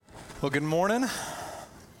Well, good morning.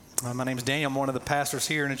 My name is Daniel. I'm one of the pastors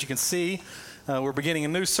here, and as you can see, we're beginning a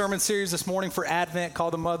new sermon series this morning for Advent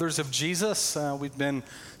called The Mothers of Jesus. We've been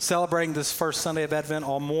celebrating this first Sunday of Advent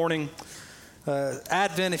all morning.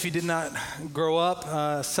 Advent, if you did not grow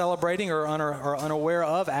up celebrating or unaware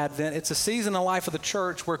of Advent, it's a season in the life of the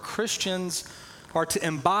church where Christians are to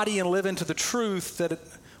embody and live into the truth that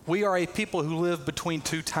we are a people who live between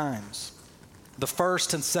two times. The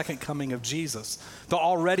first and second coming of Jesus, the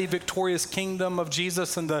already victorious kingdom of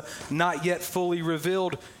Jesus and the not yet fully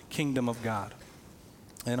revealed kingdom of God.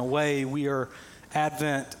 In a way, we are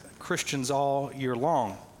Advent Christians all year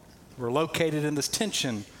long. We're located in this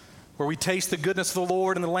tension where we taste the goodness of the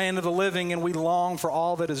Lord in the land of the living, and we long for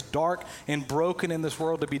all that is dark and broken in this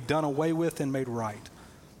world to be done away with and made right.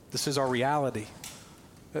 This is our reality.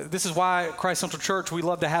 This is why at Christ Central Church we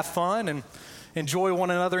love to have fun and enjoy one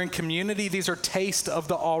another in community. These are tastes of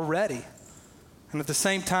the already. And at the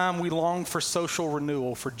same time, we long for social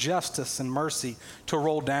renewal, for justice and mercy to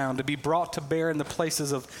roll down, to be brought to bear in the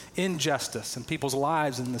places of injustice in people's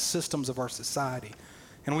lives and the systems of our society.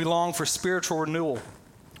 And we long for spiritual renewal,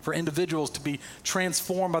 for individuals to be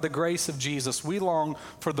transformed by the grace of Jesus. We long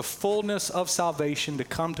for the fullness of salvation to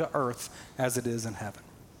come to earth as it is in heaven.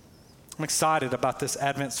 I'm excited about this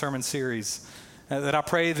Advent sermon series that I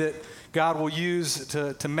pray that God will use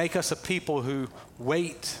to make us a people who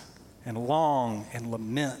wait and long and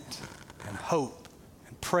lament and hope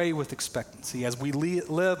and pray with expectancy as we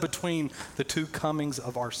live between the two comings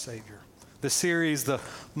of our Savior. The series, The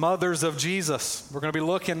Mothers of Jesus, we're going to be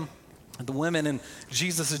looking at the women in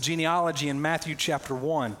Jesus' genealogy in Matthew chapter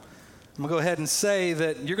 1. I'm going to go ahead and say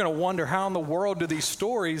that you're going to wonder how in the world do these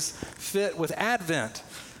stories fit with Advent,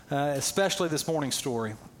 especially this morning's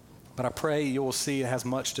story. But I pray you will see it has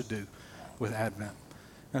much to do with Advent.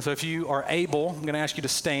 And so if you are able, I'm going to ask you to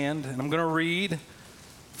stand, and I'm going to read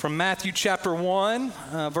from Matthew chapter 1,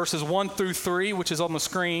 verses 1 through 3, which is on the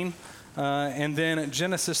screen, and then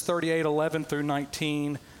Genesis 38, 11 through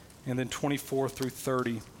 19, and then 24 through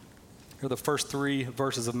 30. Here are the first three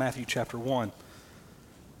verses of Matthew chapter 1.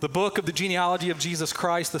 The book of the genealogy of Jesus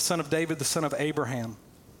Christ, the son of David, the son of Abraham.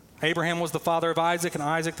 Abraham was the father of Isaac, and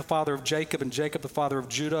Isaac the father of Jacob, and Jacob the father of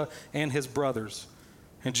Judah and his brothers.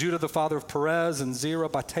 And Judah the father of Perez, and Zerah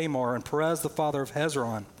by Tamar, and Perez the father of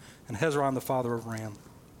Hezron, and Hezron the father of Ram.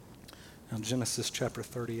 Now Genesis chapter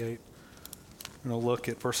 38, we're going to look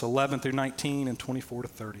at verse 11 through 19 and 24 to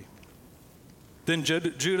 30. Then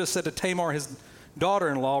Judah said to Tamar, his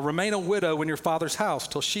daughter-in-law, "Remain a widow in your father's house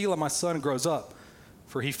till Shelah my son grows up."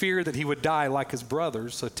 For he feared that he would die like his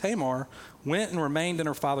brothers. So Tamar went and remained in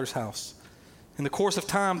her father's house. In the course of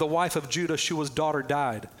time, the wife of Judah, Shua's daughter,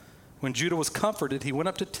 died. When Judah was comforted, he went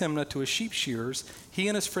up to Timnah to his sheep shearers, he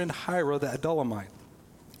and his friend Hira the Adullamite.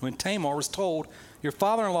 When Tamar was told, "Your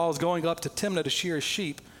father-in-law is going up to Timnah to shear his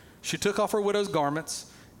sheep," she took off her widow's garments,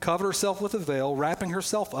 covered herself with a veil, wrapping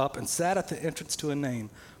herself up, and sat at the entrance to Enaim,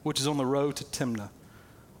 which is on the road to Timnah.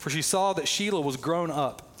 For she saw that Shelah was grown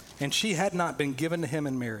up, and she had not been given to him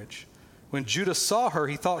in marriage. When Judah saw her,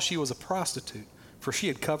 he thought she was a prostitute, for she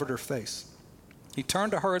had covered her face. He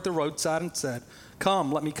turned to her at the roadside and said,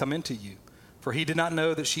 "Come, let me come into you." For he did not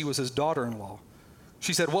know that she was his daughter-in-law.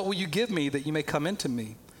 She said, "What will you give me that you may come into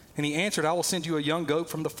me?" And he answered, "I will send you a young goat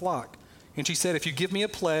from the flock." And she said, "If you give me a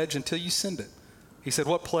pledge until you send it." He said,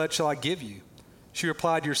 "What pledge shall I give you?" She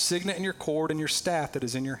replied, "Your signet and your cord and your staff that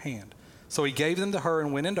is in your hand." So he gave them to her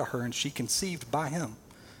and went into her, and she conceived by him.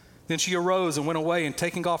 Then she arose and went away, and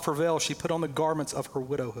taking off her veil, she put on the garments of her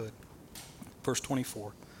widowhood. Verse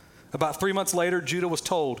 24. About 3 months later, Judah was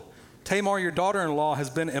told, "Tamar, your daughter-in-law, has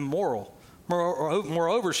been immoral.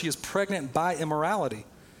 Moreover, she is pregnant by immorality."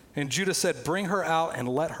 And Judah said, "Bring her out and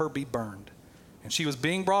let her be burned." And she was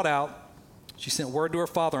being brought out. She sent word to her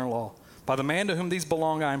father-in-law, "By the man to whom these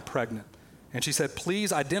belong, I am pregnant." And she said,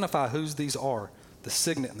 "Please identify whose these are, the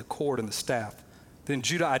signet and the cord and the staff." Then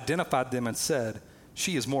Judah identified them and said,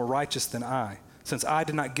 "She is more righteous than I, since I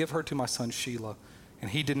did not give her to my son Shelah,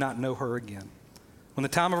 and he did not know her again." When the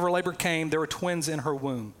time of her labor came, there were twins in her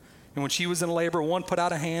womb. And when she was in labor, one put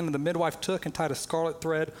out a hand, and the midwife took and tied a scarlet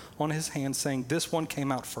thread on his hand, saying, "This one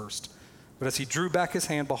came out first." But as he drew back his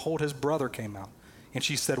hand, behold, his brother came out. And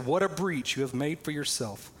she said, "What a breach you have made for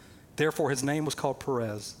yourself." Therefore his name was called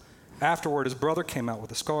Perez. Afterward his brother came out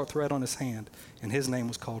with a scarlet thread on his hand, and his name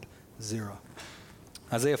was called Zerah.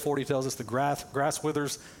 Isaiah 40 tells us the grass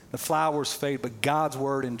withers, the flowers fade, but God's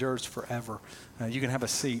word endures forever. You can have a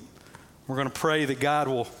seat. We're going to pray that God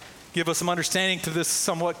will give us some understanding to this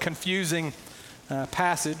somewhat confusing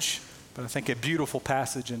passage, but I think a beautiful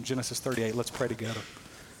passage in Genesis 38. Let's pray together.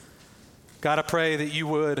 God, I pray that you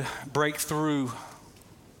would break through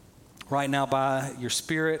right now by your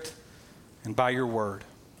Spirit and by your word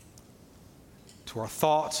to our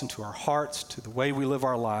thoughts and to our hearts, to the way we live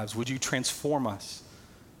our lives. Would you transform us?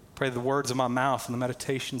 Pray the words of my mouth and the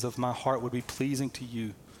meditations of my heart would be pleasing to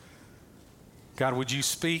you. God, would you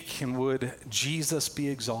speak and would Jesus be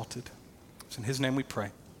exalted? It's in his name we pray.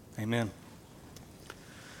 Amen.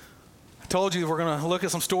 I told you we're going to look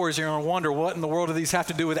at some stories. You're going to wonder what in the world do these have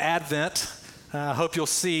to do with Advent. I hope you'll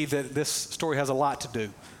see that this story has a lot to do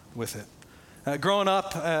with it. Growing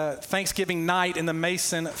up, Thanksgiving night in the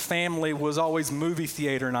Mason family was always movie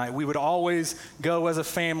theater night. We would always go as a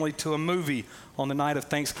family to a movie on the night of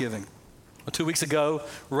Thanksgiving. 2 weeks ago,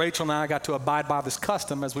 Rachel and I got to abide by this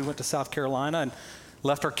custom as we went to South Carolina and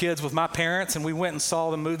left our kids with my parents, and we went and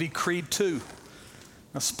saw the movie Creed 2.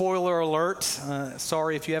 Now, spoiler alert,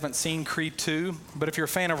 sorry if you haven't seen Creed 2, but if you're a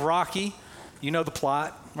fan of Rocky, you know the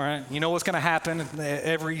plot, right? You know what's going to happen.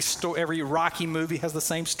 Every Rocky movie has the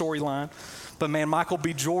same storyline. But man, Michael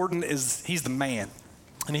B. Jordan he's the man.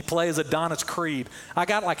 And he plays Adonis Creed. I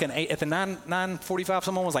got like an 8, at the 9:45,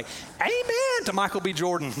 someone was like, amen to Michael B.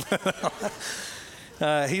 Jordan.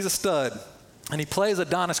 He's a stud. And he plays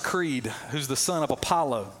Adonis Creed, who's the son of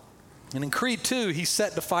Apollo. And in Creed 2, he's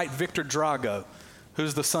set to fight Victor Drago,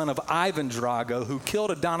 who's the son of Ivan Drago, who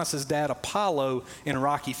killed Adonis's dad Apollo in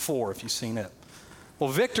Rocky 4, if you've seen it. Well,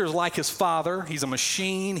 Victor's like his father. He's a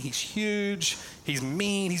machine. He's huge. He's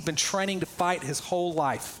mean. He's been training to fight his whole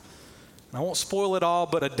life. And I won't spoil it all,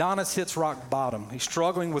 but Adonis hits rock bottom. He's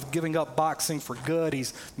struggling with giving up boxing for good.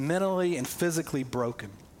 He's mentally and physically broken.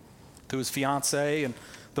 Through his fiancée and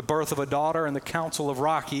the birth of a daughter and the counsel of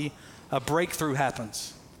Rocky, a breakthrough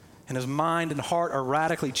happens. And his mind and heart are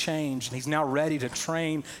radically changed, and he's now ready to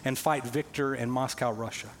train and fight Victor in Moscow,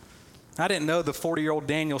 Russia. I didn't know the 40-year-old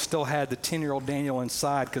Daniel still had the 10-year-old Daniel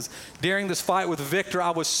inside, because during this fight with Victor,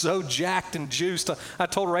 I was so jacked and juiced. I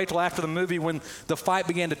told Rachel after the movie when the fight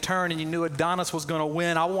began to turn and you knew Adonis was going to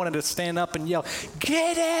win, I wanted to stand up and yell,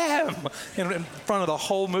 "Get him!" in front of the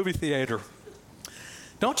whole movie theater.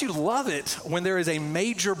 Don't you love it when there is a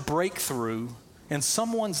major breakthrough in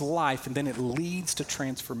someone's life and then it leads to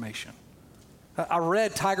transformation? I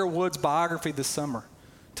read Tiger Woods' biography this summer.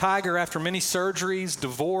 Tiger, after many surgeries,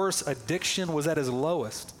 divorce, addiction, was at his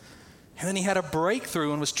lowest. And then he had a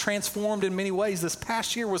breakthrough and was transformed in many ways. This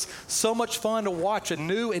past year was so much fun to watch a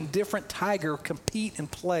new and different Tiger compete and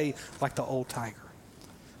play like the old Tiger.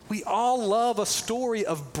 We all love a story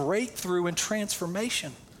of breakthrough and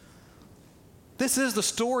transformation. This is the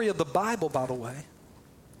story of the Bible, by the way.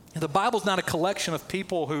 The Bible's not a collection of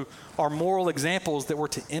people who are moral examples that we're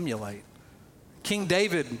to emulate. King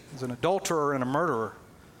David is an adulterer and a murderer.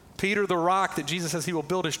 Peter, the rock that Jesus says he will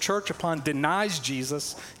build his church upon, denies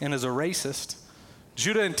Jesus and is a racist.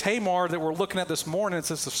 Judah and Tamar that we're looking at this morning, it's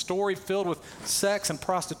just a story filled with sex and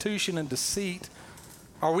prostitution and deceit.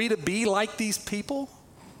 Are we to be like these people?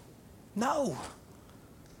 No.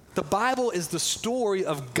 The Bible is the story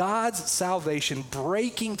of God's salvation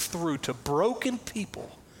breaking through to broken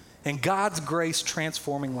people and God's grace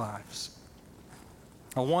transforming lives.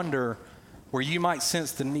 I wonder where you might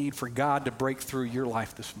sense the need for God to break through your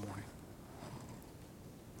life this morning.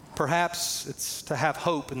 Perhaps it's to have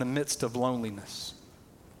hope in the midst of loneliness.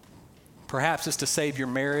 Perhaps it's to save your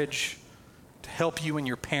marriage, to help you in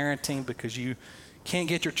your parenting because you can't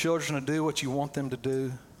get your children to do what you want them to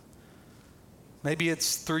do. Maybe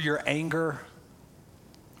it's through your anger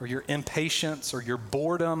or your impatience or your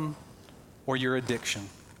boredom or your addiction.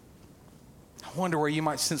 I wonder where you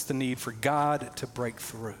might sense the need for God to break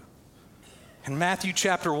through. In Matthew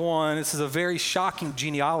chapter 1, this is a very shocking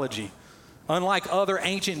genealogy. Unlike other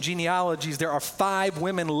ancient genealogies, there are 5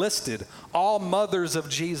 women listed, all mothers of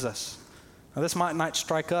Jesus. Now, this might not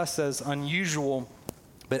strike us as unusual,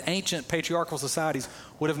 but ancient patriarchal societies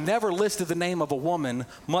would have never listed the name of a woman,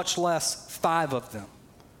 much less 5 of them.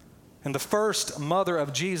 And the first mother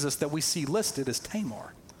of Jesus that we see listed is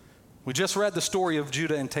Tamar. We just read the story of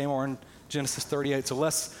Judah and Tamar in Genesis 38. So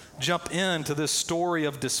let's jump into this story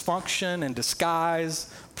of dysfunction and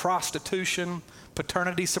disguise, prostitution,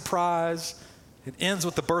 paternity surprise. It ends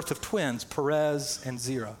with the birth of twins, Perez and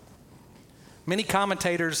Zerah. Many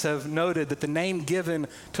commentators have noted that the name given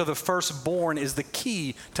to the firstborn is the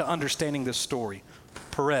key to understanding this story,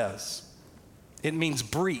 Perez. It means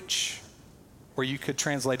breach, or you could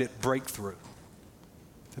translate it breakthrough.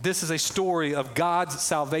 This is a story of God's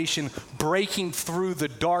salvation breaking through the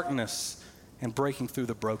darkness and breaking through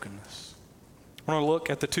the brokenness. I want to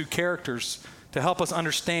look at the 2 characters to help us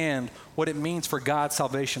understand what it means for God's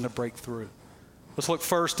salvation to break through. Let's look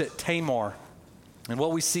first at Tamar. And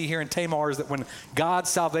what we see here in Tamar is that when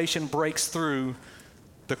God's salvation breaks through,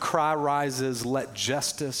 the cry rises, "Let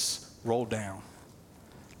justice roll down.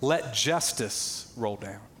 Let justice roll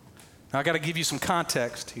down. Now, I got to give you some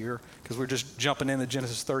context here because we're just jumping into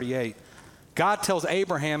Genesis 38. God tells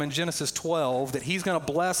Abraham in Genesis 12 that he's going to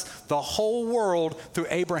bless the whole world through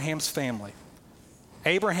Abraham's family.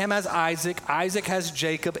 Abraham has Isaac, Isaac has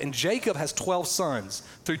Jacob, and Jacob has 12 sons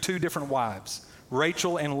through 2 different wives,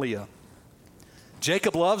 Rachel and Leah.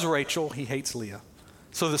 Jacob loves Rachel, he hates Leah.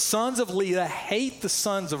 So the sons of Leah hate the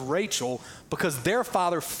sons of Rachel because their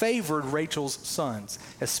father favored Rachel's sons,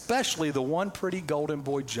 especially the one pretty golden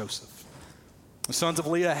boy Joseph. The sons of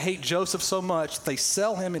Leah hate Joseph so much they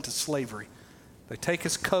sell him into slavery. They take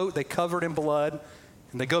his coat, they cover it in blood,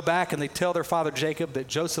 and they go back and they tell their father Jacob that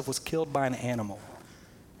Joseph was killed by an animal.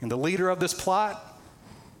 And the leader of this plot,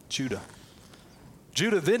 Judah.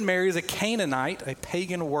 Judah then marries a Canaanite, a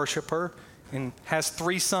pagan worshiper, and has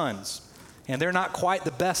 3 sons. And they're not quite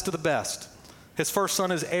the best of the best. His first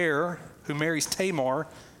son is Er, who marries Tamar,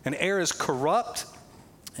 and Er is corrupt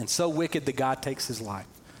and so wicked that God takes his life.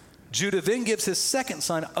 Judah then gives his second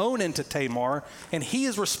son, Onan, to Tamar, and he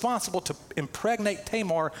is responsible to impregnate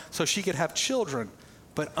Tamar so she could have children.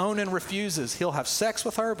 But Onan refuses. He'll have sex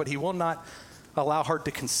with her, but he will not allow her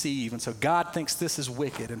to conceive. And so God thinks this is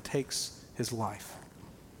wicked and takes his life.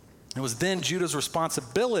 It was then Judah's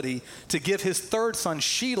responsibility to give his third son,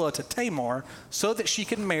 Shelah, to Tamar so that she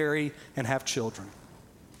could marry and have children.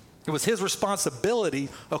 It was his responsibility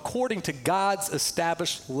according to God's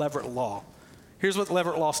established Levirate law. Here's what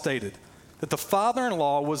Levirate law stated, that the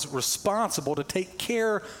father-in-law was responsible to take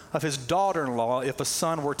care of his daughter-in-law if a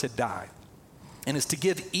son were to die, and is to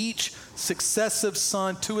give each successive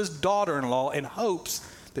son to his daughter-in-law in hopes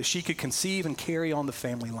that she could conceive and carry on the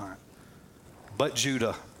family line. But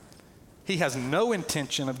Judah, he has no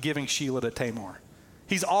intention of giving Shelah to Tamar.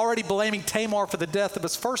 He's already blaming Tamar for the death of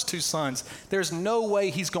his first 2 sons. There's no way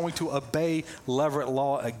he's going to obey Levirate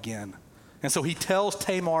law again. And so he tells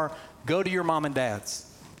Tamar, go to your mom and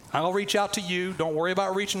dad's. I'll reach out to you. Don't worry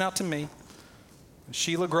about reaching out to me. When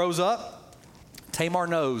Shelah grows up, Tamar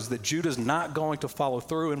knows that Judah's not going to follow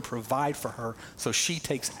through and provide for her, so she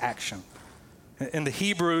takes action. In the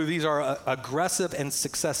Hebrew, these are aggressive and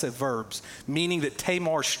successive verbs, meaning that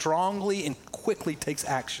Tamar strongly and quickly takes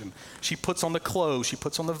action. She puts on the clothes, she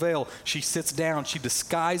puts on the veil, she sits down, she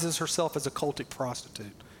disguises herself as a cultic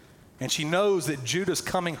prostitute. And she knows that Judah's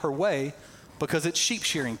coming her way because it's sheep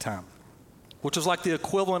shearing time, which is like the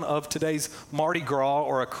equivalent of today's Mardi Gras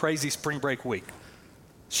or a crazy spring break week.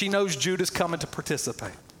 She knows Judah's coming to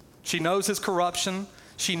participate. She knows his corruption.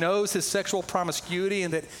 She knows his sexual promiscuity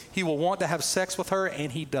and that he will want to have sex with her,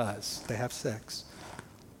 and he does. They have sex.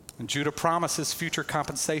 And Judah promises future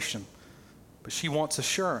compensation, but she wants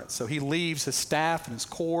assurance. So he leaves his staff and his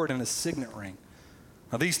cord and his signet ring.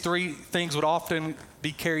 Now, these 3 things would often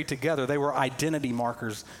be carried together. They were identity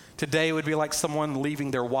markers. Today, it would be like someone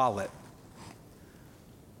leaving their wallet.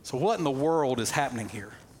 So what in the world is happening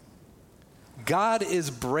here? God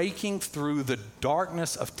is breaking through the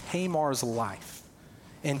darkness of Tamar's life,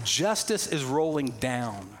 and justice is rolling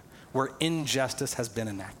down where injustice has been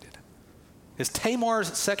enacted. Is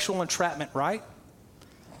Tamar's sexual entrapment right?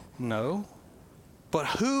 No. But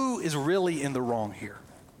who is really in the wrong here?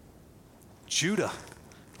 Judah.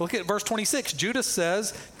 Look at verse 26. Judah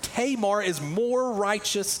says, Tamar is more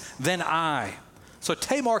righteous than I. So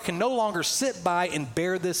Tamar can no longer sit by and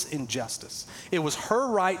bear this injustice. It was her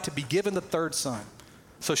right to be given the third son.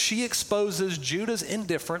 So she exposes Judah's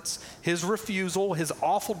indifference, his refusal, his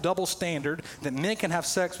awful double standard that men can have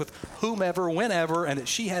sex with whomever, whenever, and that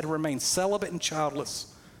she had to remain celibate and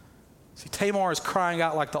childless. See, Tamar is crying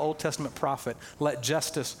out like the Old Testament prophet, let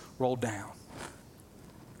justice roll down.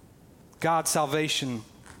 God's salvation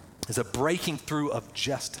is a breaking through of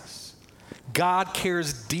justice. God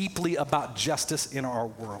cares deeply about justice in our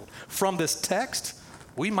world. From this text,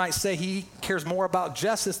 we might say he cares more about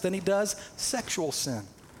justice than he does sexual sin.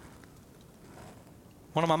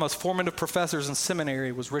 One of my most formative professors in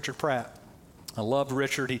seminary was Richard Pratt. I loved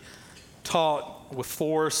Richard. He taught with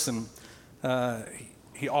force, and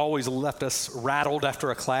he always left us rattled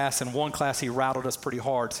after a class. In one class, he rattled us pretty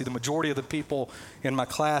hard. See, the majority of the people in my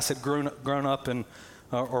class had grown up in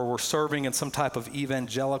or were serving in some type of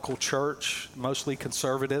evangelical church, mostly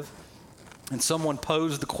conservative. And someone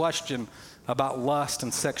posed the question about lust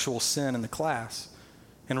and sexual sin in the class.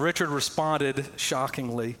 And Richard responded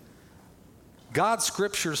shockingly, God's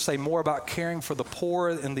scriptures say more about caring for the poor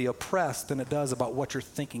and the oppressed than it does about what you're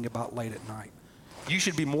thinking about late at night. You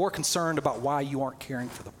should be more concerned about why you aren't caring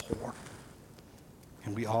for the poor.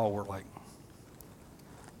 And we all were like,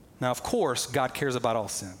 now, of course, God cares about all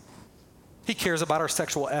sin. He cares about our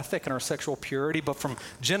sexual ethic and our sexual purity, but from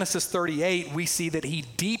Genesis 38, we see that he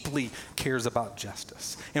deeply cares about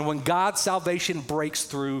justice. And when God's salvation breaks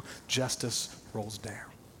through, justice rolls down.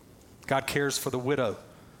 God cares for the widow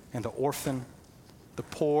and the orphan, the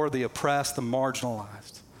poor, the oppressed, the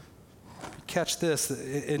marginalized. Catch this,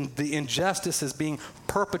 the injustice is being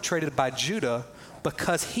perpetrated by Judah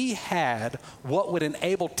because he had what would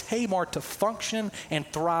enable Tamar to function and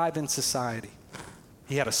thrive in society.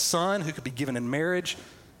 He had a son who could be given in marriage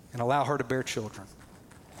and allow her to bear children.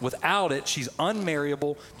 Without it, she's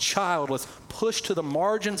unmarriable, childless, pushed to the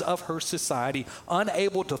margins of her society,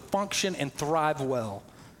 unable to function and thrive well.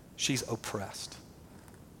 She's oppressed.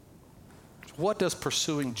 What does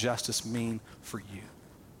pursuing justice mean for you?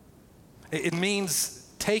 It means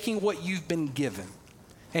taking what you've been given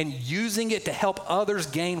and using it to help others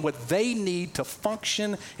gain what they need to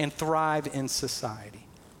function and thrive in society.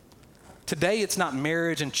 Today, it's not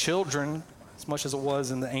marriage and children as much as it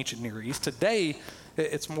was in the ancient Near East. Today,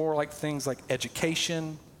 it's more like things like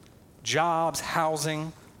education, jobs,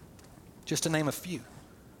 housing, just to name a few.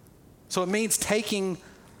 So it means taking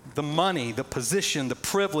the money, the position, the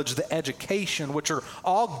privilege, the education, which are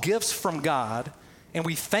all gifts from God, and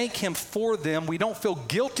we thank him for them. We don't feel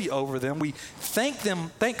guilty over them. We thank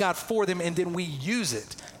God for them, and then we use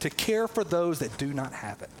it to care for those that do not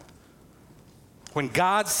have it. When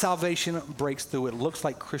God's salvation breaks through, it looks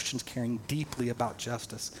like Christians caring deeply about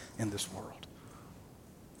justice in this world.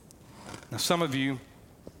 Now, some of you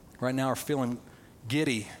right now are feeling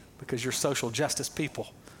giddy because you're social justice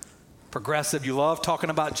people. Progressive, you love talking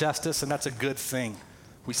about justice, and that's a good thing.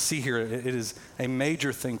 We see here it is a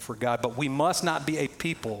major thing for God, but we must not be a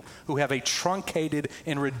people who have a truncated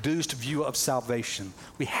and reduced view of salvation.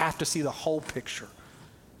 We have to see the whole picture.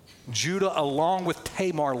 Judah, along with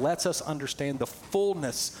Tamar, lets us understand the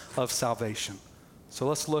fullness of salvation. So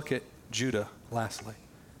let's look at Judah lastly.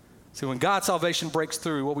 See, when God's salvation breaks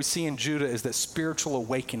through, what we see in Judah is that spiritual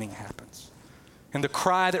awakening happens. And the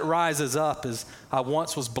cry that rises up is, I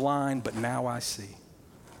once was blind, but now I see.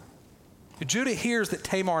 Judah hears that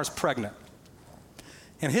Tamar is pregnant.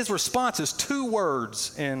 And his response is two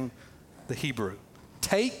words in the Hebrew.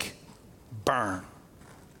 Take, burn.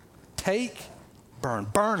 Take, burn.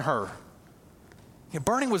 Burn her.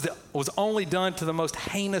 Burning was only done to the most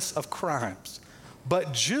heinous of crimes.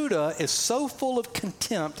 But Judah is so full of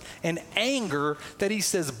contempt and anger that he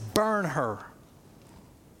says, burn her.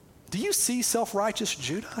 Do you see self-righteous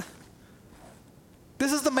Judah?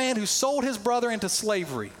 This is the man who sold his brother into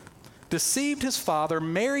slavery, deceived his father,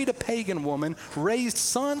 married a pagan woman, raised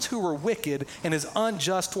sons who were wicked, and is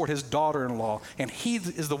unjust toward his daughter-in-law. And he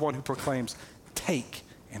is the one who proclaims, take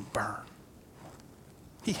and burn.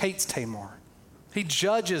 He hates Tamar. He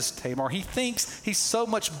judges Tamar. He thinks he's so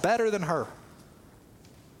much better than her.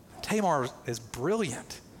 Tamar is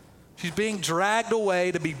brilliant. She's being dragged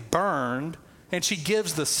away to be burned, and she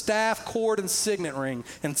gives the staff, cord, and signet ring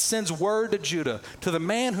and sends word to Judah, to the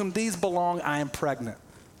man whom these belong, I am pregnant.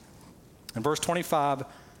 And verse 25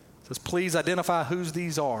 says, please identify whose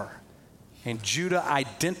these are. And Judah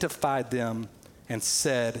identified them and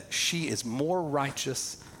said, she is more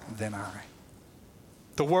righteous than I.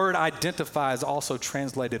 The word identify is also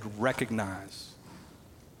translated recognize.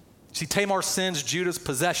 See, Tamar sends Judah's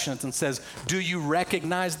possessions and says, do you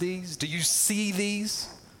recognize these? Do you see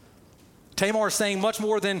these? Tamar is saying much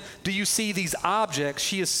more than, do you see these objects?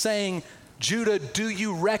 She is saying, Judah, do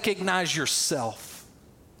you recognize yourself?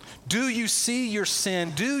 Do you see your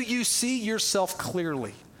sin? Do you see yourself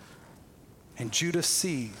clearly? And Judah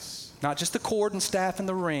sees, not just the cord and staff and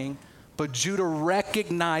the ring, but Judah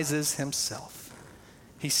recognizes himself.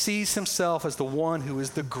 He sees himself as the one who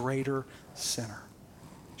is the greater sinner.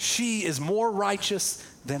 She is more righteous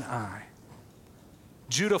than I.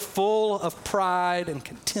 Judah, full of pride and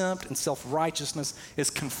contempt and self-righteousness, is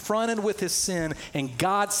confronted with his sin, and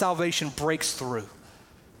God's salvation breaks through.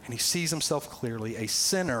 And he sees himself clearly, a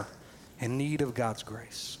sinner in need of God's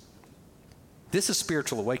grace. This is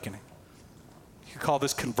spiritual awakening. You could call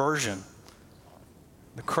this conversion.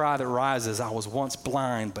 The cry that rises, I was once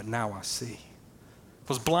blind, but now I see.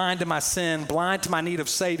 I was blind to my sin, blind to my need of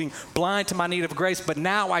saving, blind to my need of grace, but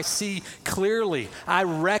now I see clearly. I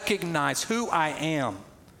recognize who I am.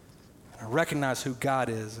 I recognize who God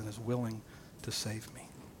is and is willing to save me.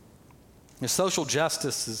 Now, social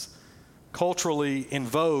justice is culturally in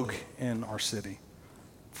vogue in our city.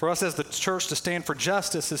 For us as the church to stand for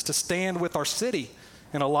justice is to stand with our city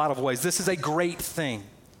in a lot of ways. This is a great thing.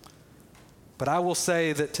 But I will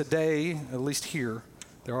say that today, at least here,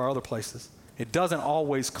 there are other places, it doesn't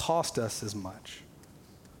always cost us as much.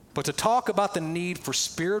 But to talk about the need for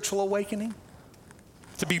spiritual awakening,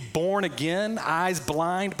 To be born again, eyes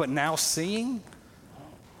blind but now seeing,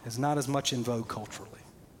 is not as much in vogue culturally.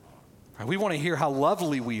 Right? We want to hear how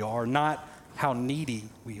lovely we are, not how needy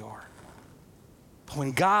we are. But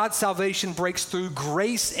when God's salvation breaks through,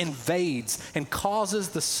 grace invades and causes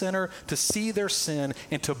the sinner to see their sin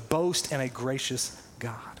and to boast in a gracious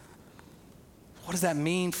God. What does that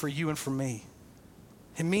mean for you and for me?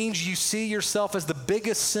 It means you see yourself as the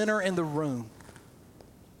biggest sinner in the room,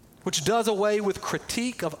 which does away with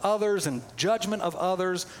critique of others and judgment of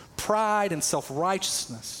others, pride and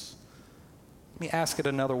self-righteousness. Let me ask it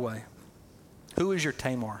another way. Who is your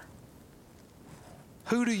Tamar?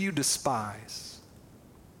 Who do you despise?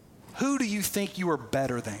 Who do you think you are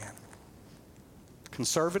better than?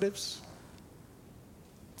 Conservatives?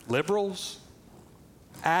 Liberals?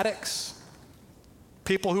 Addicts?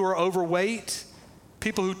 People who are overweight?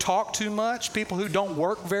 People who talk too much? People who don't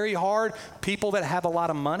work very hard? People that have a lot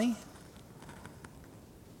of money?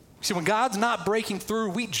 See, when God's not breaking through,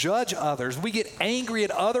 we judge others. We get angry at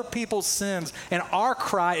other people's sins, and our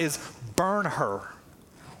cry is, burn her,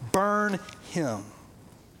 burn him.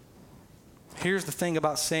 Here's the thing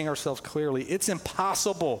about seeing ourselves clearly. It's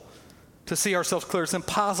impossible to see ourselves clear. It's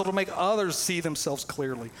impossible to make others see themselves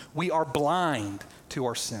clearly. We are blind to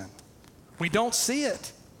our sin. We don't see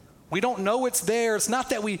it. We don't know it's there. It's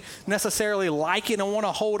not that we necessarily like it and want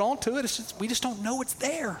to hold on to it. It's just, we just don't know it's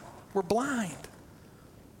there. We're blind.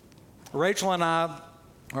 Rachel and I,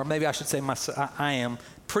 or maybe I should say I am,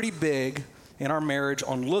 pretty big in our marriage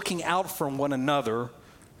on looking out for one another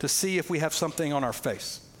to see if we have something on our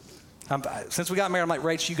face. Since we got married, I'm like,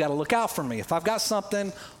 Rachel, you got to look out for me. If I've got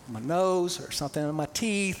something on my nose or something in my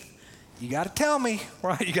teeth, you got to tell me,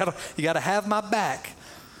 right? You got to have my back.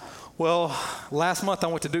 Well, last month I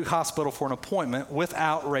went to Duke Hospital for an appointment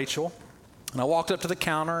without Rachel, and I walked up to the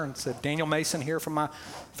counter and said, Daniel Mason here for my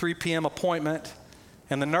 3 p.m. appointment,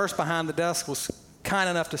 and the nurse behind the desk was kind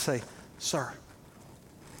enough to say, sir.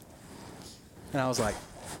 And I was like,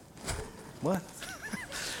 what?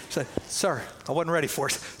 She said, sir, I wasn't ready for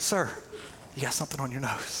it. Sir, you got something on your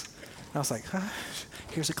nose. And I was like,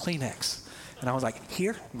 here's a Kleenex. And I was like,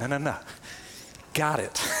 here? No. Got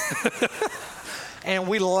it. And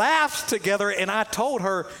we laughed together, and I told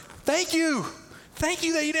her, thank you that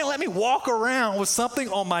you didn't let me walk around with something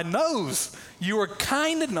on my nose. You were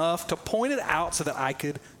kind enough to point it out so that I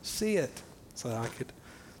could see it, so that I could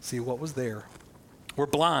see what was there. We're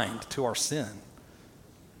blind to our sin.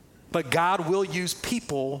 But God will use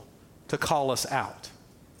people to call us out,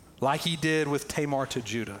 like he did with Tamar to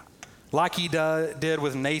Judah, like he did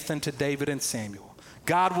with Nathan to David and Samuel.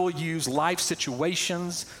 God will use life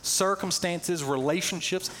situations, circumstances,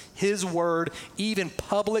 relationships, his word, even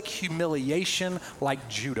public humiliation like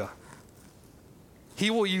Judah. He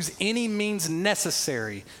will use any means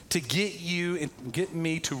necessary to get you and get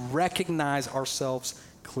me to recognize ourselves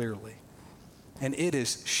clearly. And it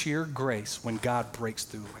is sheer grace when God breaks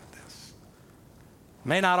through like this.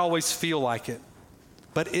 May not always feel like it,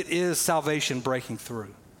 but it is salvation breaking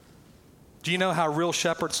through. Do you know how real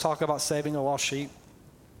shepherds talk about saving a lost sheep?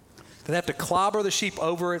 They have to clobber the sheep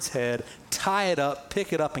over its head, tie it up,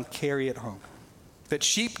 pick it up, and carry it home. That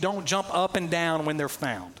sheep don't jump up and down when they're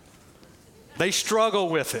found. They struggle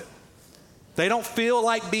with it. They don't feel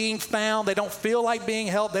like being found. They don't feel like being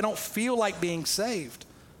helped. They don't feel like being saved.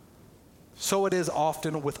 So it is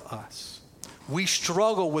often with us. We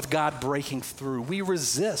struggle with God breaking through. We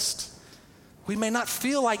resist. We may not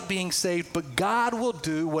feel like being saved, but God will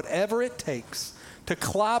do whatever it takes to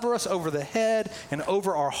clobber us over the head and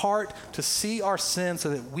over our heart to see our sin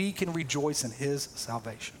so that we can rejoice in his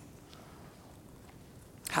salvation.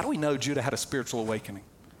 How do we know Judah had a spiritual awakening?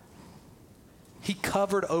 He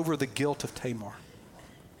covered over the guilt of Tamar,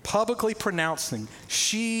 publicly pronouncing,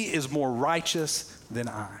 she is more righteous than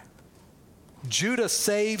I. Judah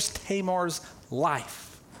saves Tamar's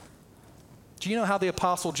life. Do you know how the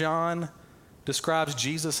Apostle John describes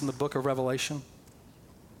Jesus in the book of Revelation?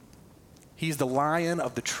 He's the Lion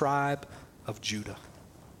of the tribe of Judah.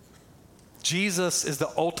 Jesus is the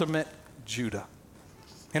ultimate Judah.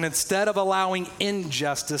 And instead of allowing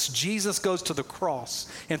injustice, Jesus goes to the cross,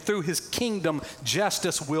 and through his kingdom,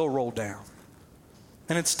 justice will roll down.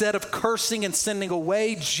 And instead of cursing and sending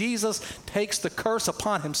away, Jesus takes the curse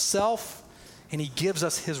upon himself, and he gives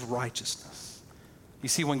us his righteousness. You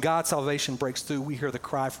see, when God's salvation breaks through, we hear the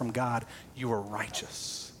cry from God, you are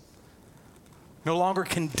righteous. No longer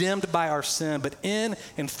condemned by our sin, but in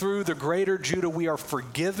and through the greater Judah, we are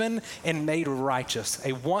forgiven and made righteous.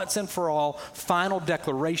 A once and for all final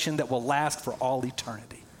declaration that will last for all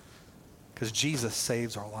eternity. Because Jesus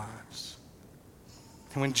saves our lives.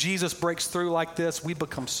 And when Jesus breaks through like this, we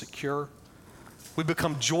become secure. We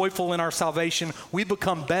become joyful in our salvation. We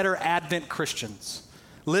become better Advent Christians.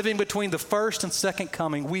 Living between the first and second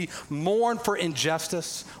coming, we mourn for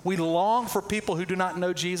injustice. We long for people who do not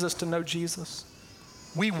know Jesus to know Jesus.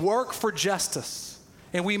 We work for justice,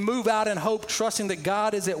 and we move out in hope, trusting that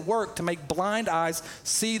God is at work to make blind eyes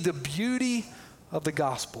see the beauty of the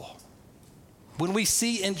gospel. When we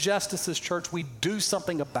see injustices, church, we do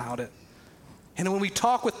something about it. And when we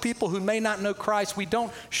talk with people who may not know Christ, we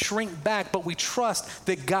don't shrink back, but we trust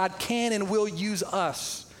that God can and will use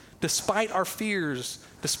us despite our fears,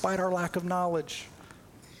 despite our lack of knowledge.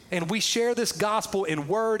 And we share this gospel in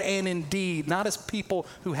word and in deed, not as people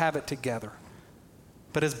who have it together,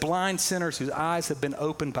 but as blind sinners whose eyes have been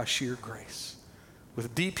opened by sheer grace,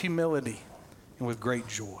 with deep humility and with great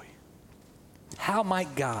joy. How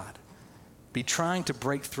might God be trying to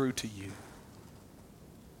break through to you?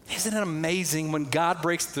 Isn't it amazing when God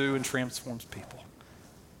breaks through and transforms people?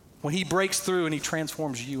 When he breaks through and he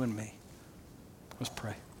transforms you and me. Let's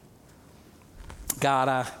pray. God,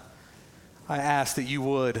 I ask that you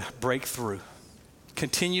would break through.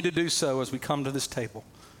 Continue to do so as we come to this table.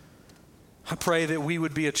 I pray that we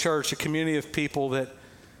would be a church, a community of people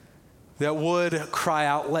that would cry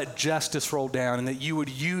out, let justice roll down, and that you would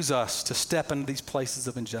use us to step into these places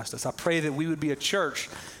of injustice. I pray that we would be a church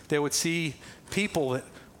that would see people that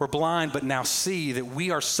were blind but now see, that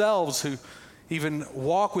we ourselves who even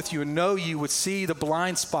walk with you and know you would see the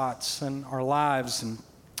blind spots in our lives and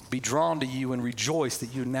be drawn to you and rejoice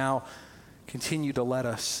that you now continue to let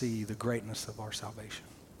us see the greatness of our salvation.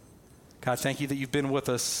 God, thank you that you've been with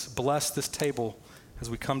us. Bless this table as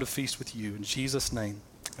we come to feast with you. In Jesus' name,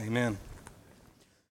 amen.